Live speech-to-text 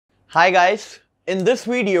Hi guys, in this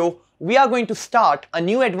video we are going to start a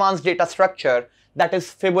new advanced data structure, that is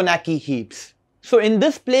Fibonacci heaps. So in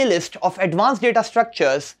this playlist of advanced data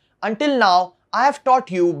structures, until now I have taught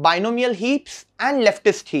you binomial heaps and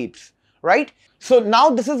leftist heaps, right? So now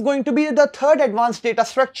this is going to be the third advanced data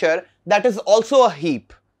structure, that is also a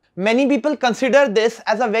heap. Many people consider this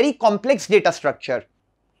as a very complex data structure,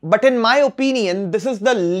 but in my opinion this is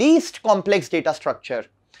the least complex data structure.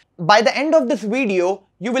 By the end of this video,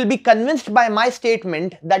 you will be convinced by my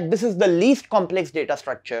statement that this is the least complex data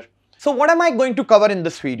structure. So what am I going to cover in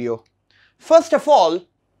this video? First of all,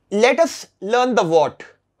 let us learn the what.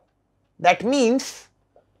 That means,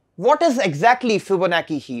 what is exactly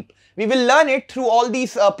Fibonacci heap? We will learn it through all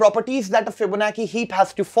these properties that a Fibonacci heap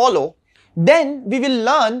has to follow. Then we will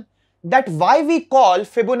learn that why we call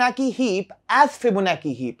Fibonacci heap as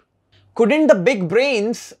Fibonacci heap. Couldn't the big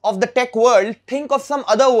brains of the tech world think of some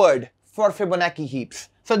other word for Fibonacci heaps?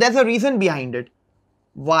 So there's a reason behind it.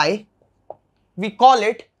 Why we call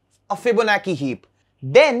it a Fibonacci heap.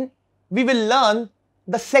 Then we will learn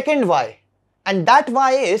the second why. And that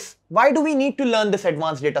why is, why do we need to learn this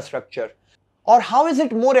advanced data structure? Or how is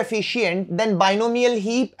it more efficient than binomial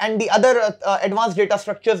heap and the other advanced data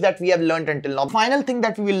structures that we have learned until now? Final thing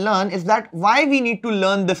that we will learn is that why we need to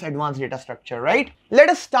learn this advanced data structure, right? Let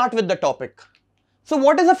us start with the topic. So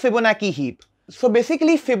what is a Fibonacci heap? So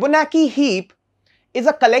basically Fibonacci heap is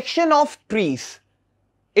a collection of trees.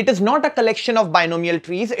 It is not a collection of binomial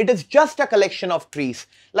trees, it is just a collection of trees.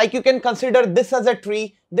 Like you can consider this as a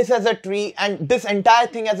tree, this as a tree, and this entire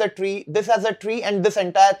thing as a tree, this as a tree, and this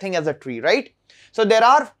entire thing as a tree, right? So there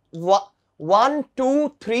are 1,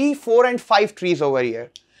 2, 3, 4 and 5 trees over here.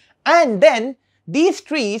 And then these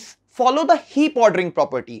trees follow the heap ordering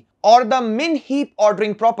property or the min heap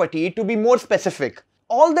ordering property, to be more specific.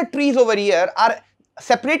 All the trees over here are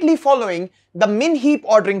separately following the min heap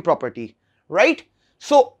ordering property, right?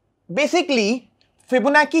 So basically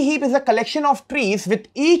Fibonacci heap is a collection of trees with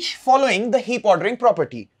each following the heap ordering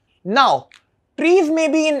property. Now trees may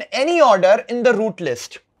be in any order in the root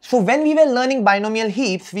list. So when we were learning binomial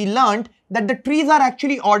heaps, we learned that the trees are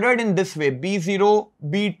actually ordered in this way: B0,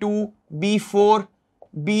 B2, B4,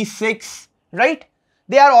 B6, right?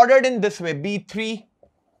 They are ordered in this way, B3,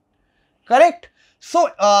 correct? So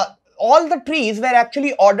all the trees were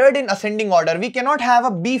actually ordered in ascending order. We cannot have a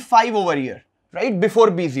B5 over here, right, before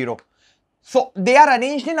B0. So they are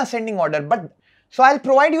arranged in ascending order. But so I'll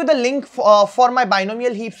provide you the link for my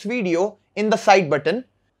binomial heaps video in the side button.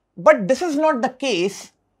 But this is not the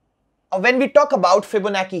case when we talk about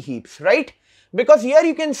Fibonacci heaps, right? Because here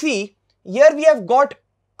you can see, here we have got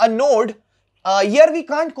a node, here we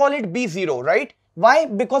can't call it B0, right? Why?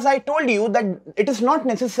 Because I told you that it is not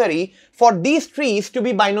necessary for these trees to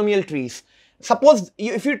be binomial trees. Suppose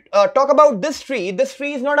if you talk about this tree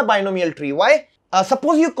is not a binomial tree. Why?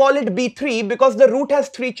 Suppose you call it B3 because the root has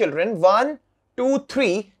 3 children, 1, 2,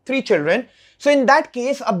 3 children. So in that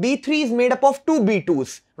case, a B3 is made up of 2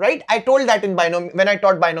 B2s, right? I told that in when I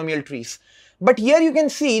taught binomial trees. But here you can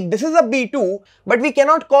see this is a B2, but we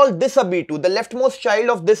cannot call this a B2, the leftmost child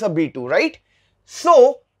of this a B2, right?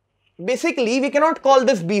 So basically we cannot call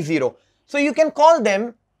this B0. So you can call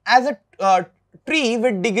them as a tree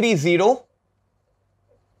with degree 0,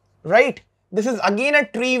 right? This is again a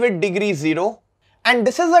tree with degree 0. And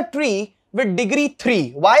this is a tree with degree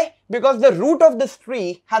 3. Why? Because the root of this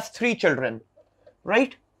tree has 3 children,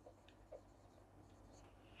 right?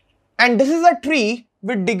 And this is a tree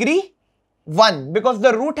with degree 1 because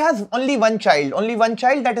the root has only one child,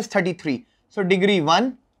 that is 33. So degree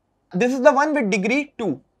 1. This is the one with degree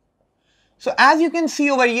 2. So as you can see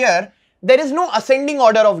over here, there is no ascending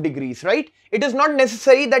order of degrees, right? It is not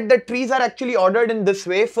necessary that the trees are actually ordered in this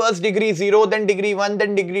way. First degree 0, then degree 1,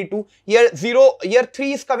 then degree 2. Here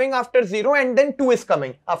 3 is coming after 0 and then 2 is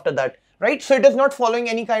coming after that, right? So it is not following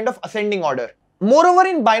any kind of ascending order. Moreover,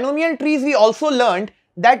 in binomial trees, we also learned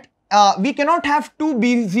that we cannot have 2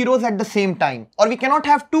 B0s at the same time, or we cannot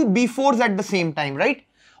have 2 B4s at the same time, right?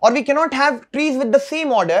 Or we cannot have trees with the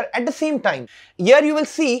same order at the same time. Here you will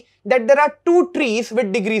see that there are 2 trees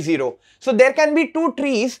with degree 0. So there can be 2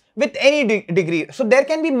 trees with any degree. So there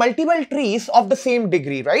can be multiple trees of the same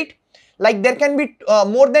degree, right? Like there can be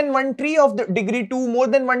more than one tree of the degree 2, more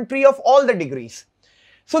than one tree of all the degrees.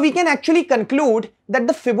 So we can actually conclude that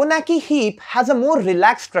the Fibonacci heap has a more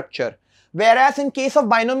relaxed structure. Whereas in case of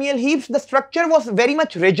binomial heaps, the structure was very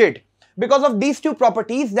much rigid because of these 2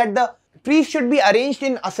 properties, that the trees should be arranged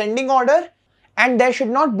in ascending order and there should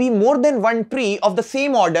not be more than one tree of the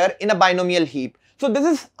same order in a binomial heap. So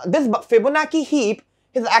this Fibonacci heap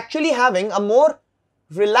is actually having a more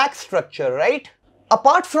relaxed structure, right?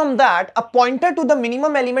 Apart from that, a pointer to the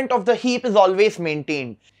minimum element of the heap is always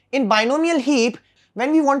maintained. In binomial heap,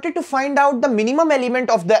 when we wanted to find out the minimum element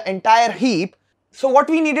of the entire heap, so what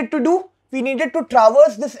we needed to do? We needed to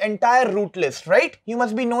traverse this entire root list, right? You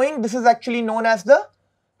must be knowing this is actually known as the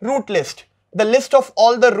root list, the list of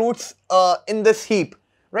all the roots in this heap,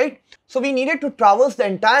 right? So we needed to traverse the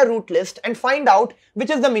entire root list and find out which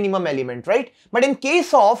is the minimum element, right? But in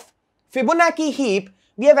case of Fibonacci heap,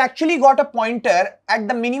 we have actually got a pointer at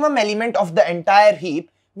the minimum element of the entire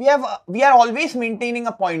heap. We are always maintaining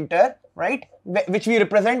a pointer, right, which we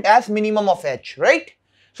represent as minimum of h, right?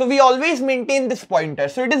 So we always maintain this pointer.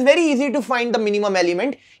 So it is very easy to find the minimum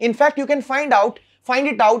element. In fact, you can find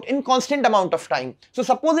it out in constant amount of time. So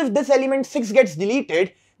suppose if this element 6 gets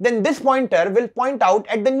deleted, then this pointer will point out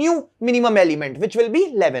at the new minimum element, which will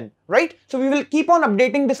be 11, right? So we will keep on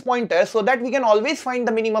updating this pointer so that we can always find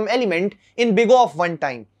the minimum element in big O of 1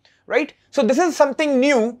 time, right? So this is something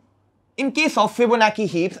new in case of Fibonacci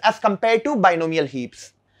heaps as compared to binomial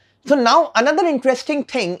heaps. So now another interesting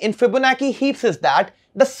thing in Fibonacci heaps is that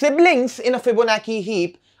the siblings in a Fibonacci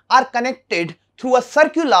heap are connected through a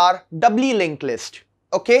circular doubly linked list,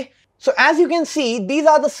 okay? So as you can see, these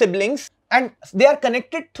are the siblings and they are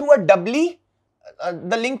connected through a doubly,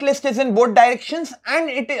 the linked list is in both directions, and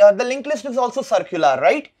the linked list is also circular,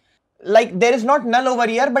 right? Like there is not null over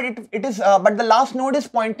here, but but the last node is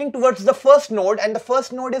pointing towards the first node, and the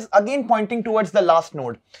first node is again pointing towards the last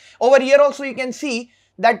node. Over here also you can see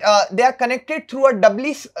that they are connected through a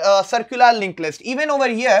doubly circular linked list. Even over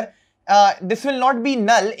here, this will not be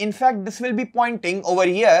null. In fact, this will be pointing over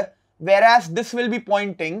here, whereas this will be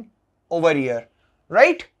pointing over here,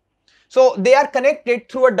 right? So they are connected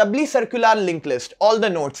through a doubly circular linked list, all the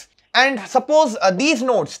nodes. And suppose these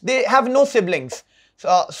nodes, they have no siblings.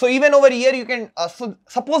 So even over here you can,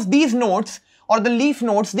 suppose these nodes or the leaf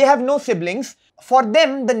nodes, they have no siblings. For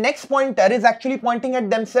them, the next pointer is actually pointing at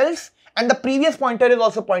themselves and the previous pointer is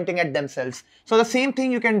also pointing at themselves. So the same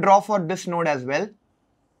thing you can draw for this node as well,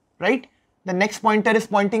 right? The next pointer is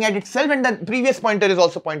pointing at itself and the previous pointer is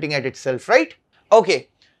also pointing at itself, right? Okay,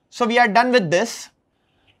 so we are done with this.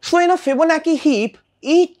 So in a Fibonacci heap,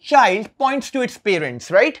 each child points to its parents,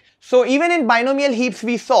 right? So even in binomial heaps,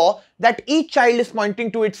 we saw that each child is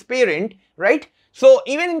pointing to its parent, right? So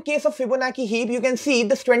even in case of Fibonacci heap, you can see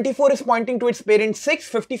this 24 is pointing to its parent 6,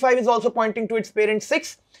 55 is also pointing to its parent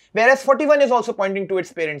 6, whereas 41 is also pointing to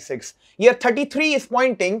its parent 6. Here 33 is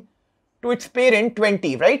pointing to its parent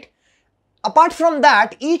 20, right? Apart from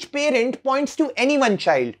that, each parent points to any one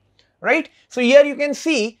child, right? So here you can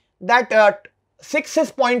see that 6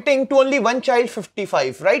 is pointing to only one child,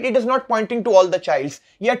 55, right? It is not pointing to all the childs.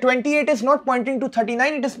 Here 28 is not pointing to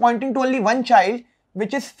 39, it is pointing to only one child,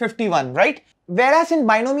 which is 51, right? Whereas in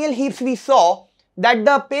binomial heaps, we saw that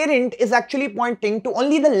the parent is actually pointing to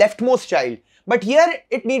only the leftmost child. But here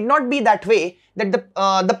it need not be that way, that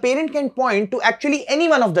the parent can point to actually any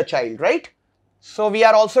one of the child, right? So we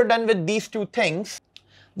are also done with these two things.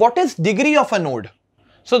 What is degree of a node?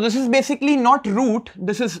 So this is basically not root,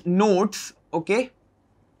 this is nodes, okay?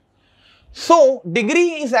 So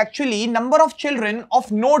degree is actually number of children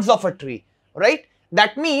of nodes of a tree, right?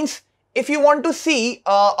 That means if you want to see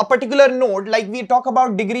a particular node, like we talk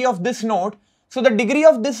about degree of this node, so the degree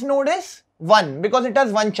of this node is 1 because it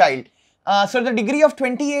has one child. So the degree of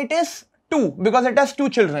 28 is 2 because it has 2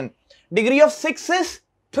 children. Degree of 6 is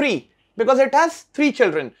 3 because it has 3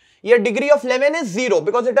 children. Here degree of 11 is 0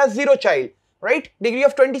 because it has 0 child, right? Degree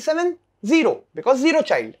of 27, 0 because 0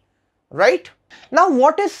 child, right? Now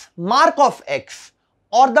what is mark of x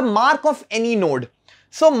or the mark of any node?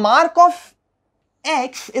 So mark of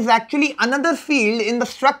x is actually another field in the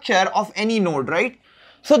structure of any node, right?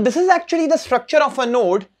 So this is actually the structure of a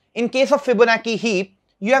node. In case of Fibonacci heap,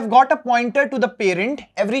 you have got a pointer to the parent.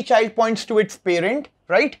 Every child points to its parent,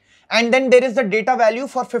 right? And then there is the data value.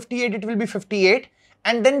 For 58, it will be 58.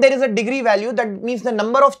 And then there is a degree value, that means the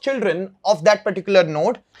number of children of that particular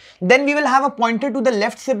node. Then we will have a pointer to the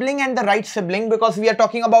left sibling and the right sibling because we are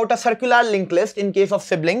talking about a circular linked list in case of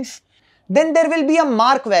siblings. Then there will be a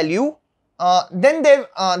mark value. Then there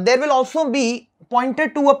will also be pointer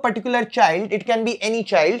to a particular child. It can be any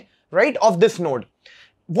child, right, of this node.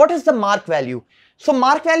 What is the mark value? So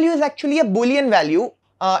mark value is actually a Boolean value.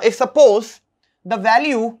 If suppose the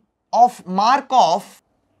value of mark of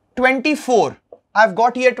 24, I've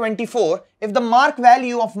got here 24. If the mark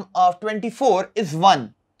value of 24 is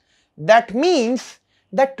 1, that means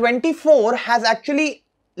that 24 has actually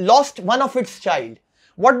lost one of its child.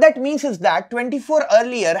 What that means is that 24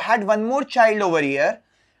 earlier had one more child over here.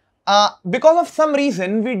 Because of some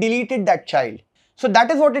reason, we deleted that child. So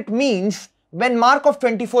that is what it means when mark of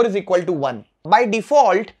 24 is equal to 1. by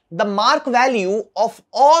default, the mark value of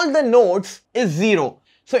all the nodes is 0.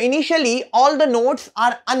 So initially, all the nodes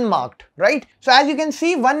are unmarked, right? So as you can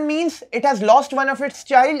see, 1 means it has lost one of its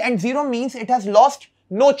child and 0 means it has lost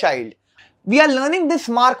no child. We are learning this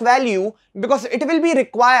mark value because it will be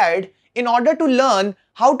required in order to learn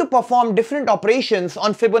how to perform different operations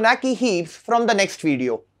on Fibonacci heaps from the next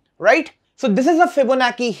video, right? So this is a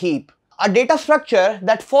Fibonacci heap, a data structure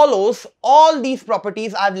that follows all these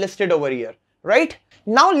properties I've listed over here, right?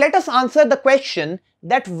 Now let us answer the question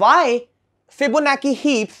that why Fibonacci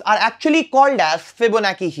heaps are actually called as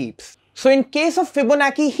Fibonacci heaps. So in case of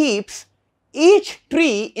Fibonacci heaps, each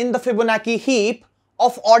tree in the Fibonacci heap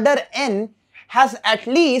of order n has at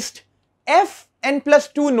least fn plus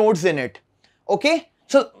 2 nodes in it. Okay,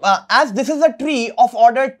 so as this is a tree of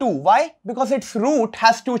order 2, why? Because its root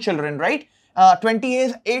has 2 children, right?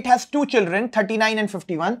 28 has 2 children, 39 and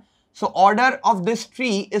 51. So order of this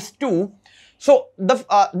tree is 2. So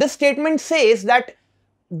this statement says that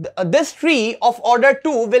this tree of order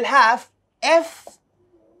 2 will have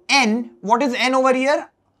fn, what is n over here?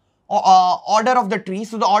 Order of the tree,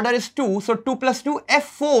 so the order is 2, so 2 plus 2,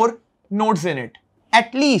 f4 nodes in it.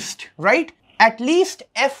 At least, right? At least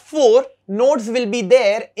f4 nodes will be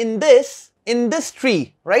there in this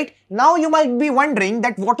tree, right? Now you might be wondering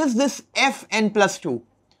that what is this fn plus 2?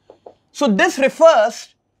 So this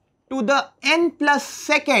refers to the n plus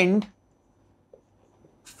second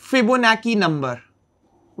Fibonacci number,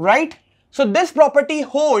 right? So this property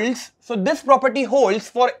holds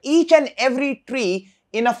for each and every tree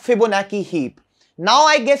in a Fibonacci heap. Now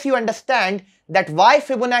I guess you understand that why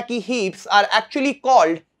Fibonacci heaps are actually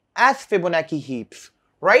called as Fibonacci heaps,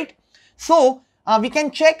 right? So we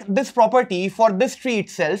can check this property for this tree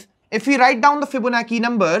itself. If we write down the Fibonacci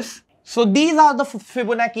numbers, so these are the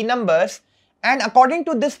Fibonacci numbers, and according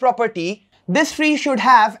to this property, this tree should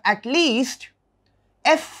have at least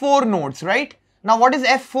f4 nodes, right? Now what is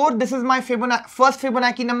f4? This is my first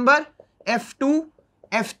Fibonacci number, f2,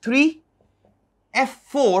 f3,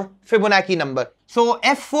 f4 Fibonacci number. So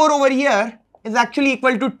f4 over here is actually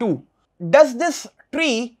equal to 2. Does this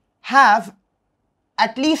tree have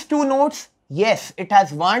at least 2 nodes? Yes, it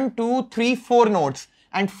has 1, 2, 3, 4 nodes,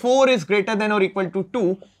 and 4 is greater than or equal to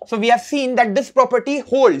 2. So we have seen that this property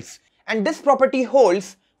holds, and this property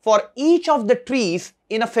holds for each of the trees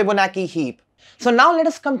in a Fibonacci heap. So now let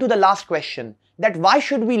us come to the last question, that why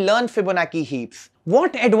should we learn Fibonacci heaps?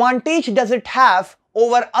 What advantage does it have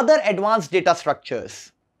over other advanced data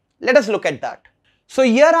structures? Let us look at that. So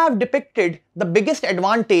here I have depicted the biggest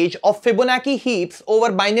advantage of Fibonacci heaps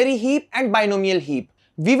over binary heap and binomial heap.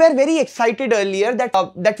 We were very excited earlier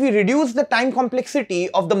that we reduced the time complexity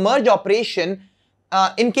of the merge operation.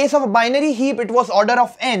 In case of a binary heap, it was order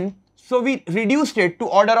of n, so we reduced it to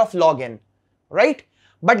order of log n, right?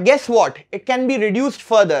 But guess what? It can be reduced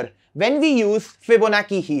further when we use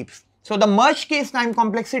Fibonacci heaps. So the merge case time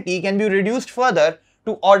complexity can be reduced further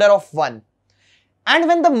to order of 1. And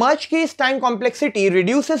when the merge case time complexity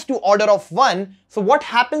reduces to order of 1, so what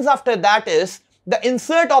happens after that is the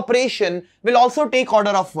insert operation will also take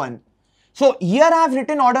order of 1. So here I have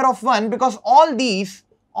written order of 1 because all these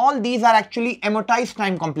are actually amortized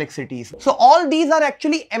time complexities. So all these are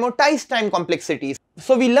actually amortized time complexities.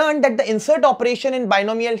 So we learned that the insert operation in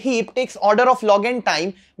binomial heap takes order of log n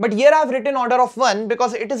time, but here I have written order of 1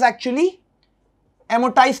 because it is actually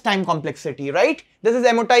amortized time complexity, right? This is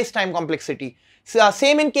amortized time complexity. So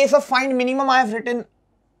same in case of find minimum, I have written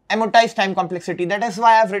amortized time complexity. That is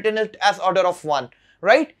why I have written it as order of 1,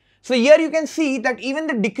 right? So here you can see that even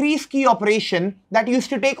the decrease key operation that used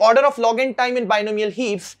to take order of log n time in binomial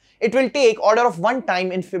heaps, it will take order of 1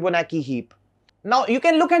 time in Fibonacci heap. Now you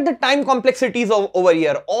can look at the time complexities over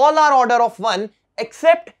here. All are order of 1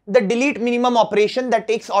 except the delete minimum operation that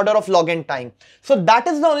takes order of log n time. So that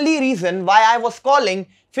is the only reason why I was calling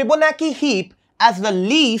Fibonacci heap as the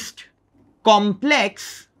least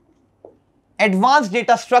complex advanced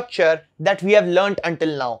data structure that we have learnt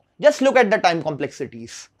until now. Just look at the time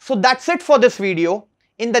complexities. So that's it for this video.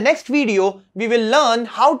 In the next video, we will learn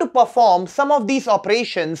how to perform some of these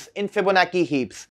operations in Fibonacci heaps.